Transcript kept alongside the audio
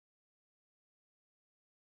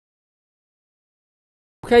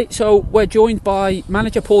Okay, so we're joined by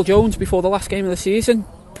manager Paul Jones before the last game of the season.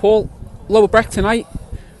 Paul, Lower Breck tonight,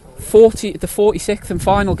 the 46th and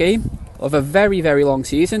final game of a very, very long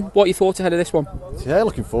season. What are your thoughts ahead of this one? Yeah,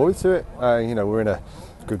 looking forward to it. We're in a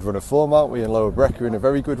good run of form, aren't we? In Lower Breck, we're in a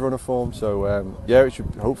very good run of form. So, it should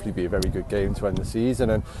hopefully be a very good game to end the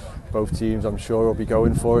season. And both teams, I'm sure, will be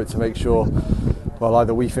going for it to make sure, well,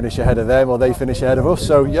 either we finish ahead of them or they finish ahead of us.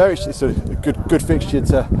 So, it's a good fixture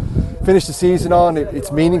to finish the season on.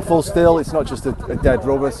 It's meaningful still. It's not just a dead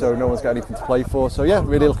rubber, so no one's got anything to play for. So,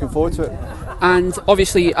 really looking forward to it. And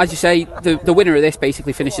obviously, as you say, the winner of this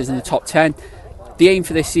basically finishes in the top 10. The aim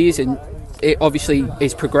for this season, it obviously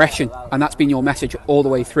is progression, and that's been your message all the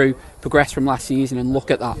way through. Progress from last season and look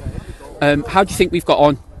at that. How do you think we've got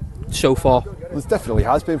on so far? There definitely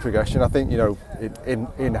has been progression. I think,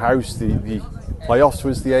 in-house, the playoffs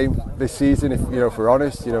was the aim this season. If we're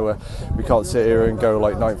honest, we can't sit here and go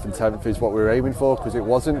like 9th and 10th is what we were aiming for, because it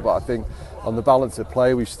wasn't. But I think on the balance of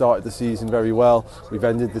play, we've started the season very well. We've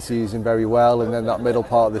ended the season very well, and then that middle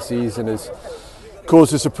part of the season has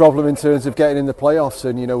caused us a problem in terms of getting in the playoffs.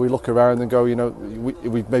 And we look around and go,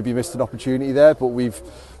 we've maybe missed an opportunity there, but we've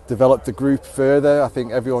developed the group further. I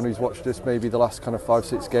think everyone who's watched us maybe the last kind of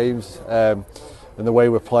 5-6 games and the way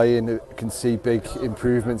we're playing can see big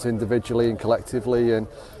improvements individually and collectively, and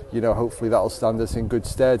hopefully that'll stand us in good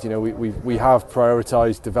stead. We have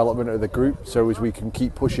prioritised development of the group so as we can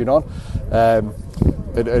keep pushing on,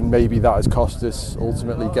 and maybe that has cost us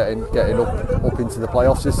ultimately getting up into the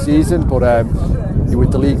playoffs this season. But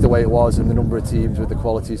with the league the way it was and the number of teams with the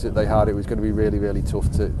qualities that they had, it was going to be really, really tough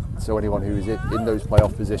so anyone who was in those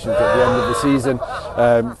playoff positions at the end of the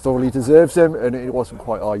season thoroughly deserves them. And it wasn't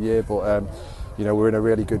quite our year, but we're in a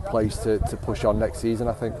really good place to push on next season,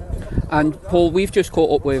 I think. And Paul, we've just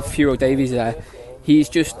caught up with Furo Davies there. He's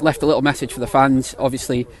just left a little message for the fans.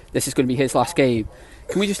 Obviously, this is going to be his last game.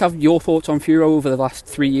 Can we just have your thoughts on Furo over the last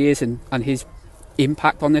 3 years and his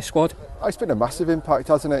impact on this squad? It's been a massive impact,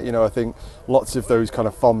 hasn't it? I think lots of those kind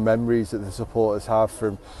of fond memories that the supporters have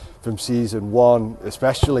from season one,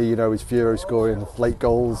 especially, is Furo scoring late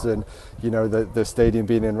goals and, the stadium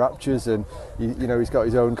being in raptures, and, he's got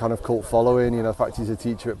his own kind of cult following, the fact he's a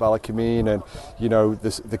teacher at Ballacameen, and,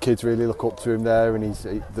 the kids really look up to him there, and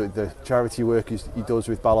the charity work he does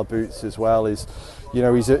with Balla Boots as well is,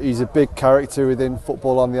 he's a big character within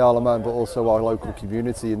football on the Isle of Man, but also our local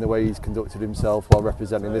community, in the way he's conducted himself while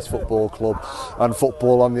representing this football club and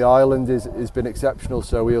football on the island has been exceptional.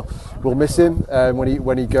 So we'll miss him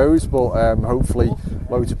when he goes, but hopefully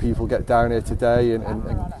loads of people get down here today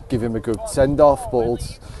and give him a good send-off.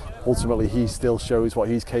 But ultimately he still shows what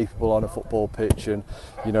he's capable on a football pitch, and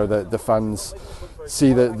the fans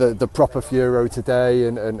see the proper Furo today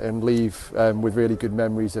and leave with really good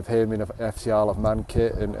memories of him in an FC Isle of Man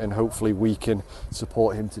kit, and hopefully we can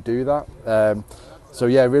support him to do that.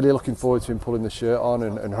 Really looking forward to him pulling the shirt on,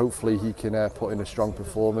 and hopefully he can put in a strong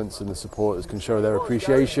performance, and the supporters can show their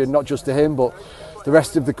appreciation, not just to him but the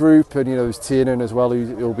rest of the group. And there's Tiernan as well,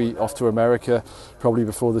 who'll be off to America probably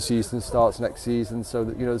before the season starts next season. So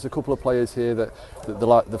that, there's a couple of players here that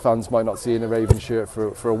the fans might not see in a Raven shirt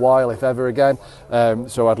for a while, if ever again.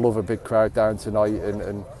 So I'd love a big crowd down tonight,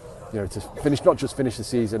 and to finish the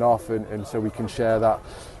season off, and so we can share that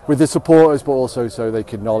with the supporters, but also so they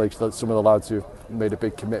can acknowledge that some of the lads who've made a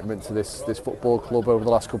big commitment to this football club over the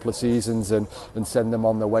last couple of seasons, and send them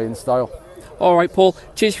on their way in style. All right, Paul,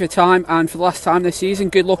 cheers for your time, and for the last time this season,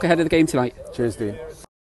 good luck ahead of the game tonight. Cheers, Dean.